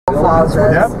Falls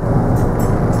is. Yep.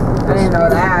 I didn't know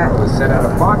that.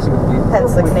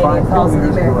 Hence the Canadian Falls and the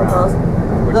American Falls.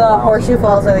 The Horseshoe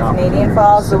Falls are the Canadian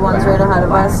Falls. The ones right ahead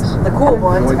of us, the cool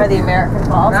ones, are the American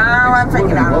Falls. No, I'm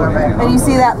freaking out a little bit. And you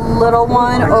see that little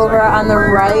one over on the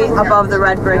right above the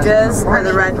red bridges, or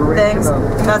the red things?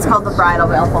 That's called the Bridal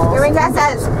Veil Falls. Here we go,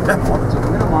 says.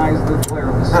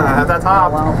 At the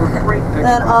top.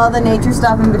 Then all the nature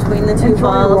stuff in between the two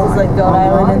falls is like Goat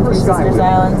Island and Three Sisters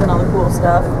Islands and all the cool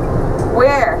stuff.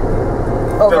 Where?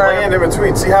 The land in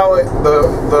between. See how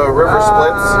the river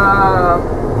splits?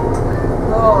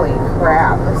 Holy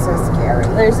crap, that's so scary.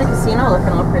 There's a casino looking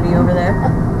all pretty over there.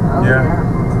 Oh, Yeah.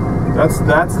 That's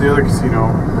the other casino.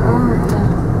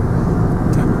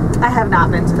 I have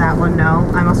not been to that one, no.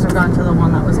 I must have gone to the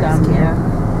one that was down here.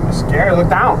 You're scared. Look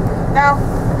down. No,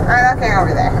 we're looking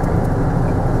over there.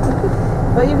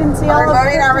 But you can see all Are we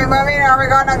moving? Are we moving? Are we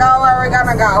gonna go? Where are we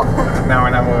gonna go? No, we're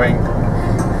not moving.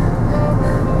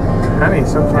 Honey,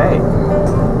 it's okay.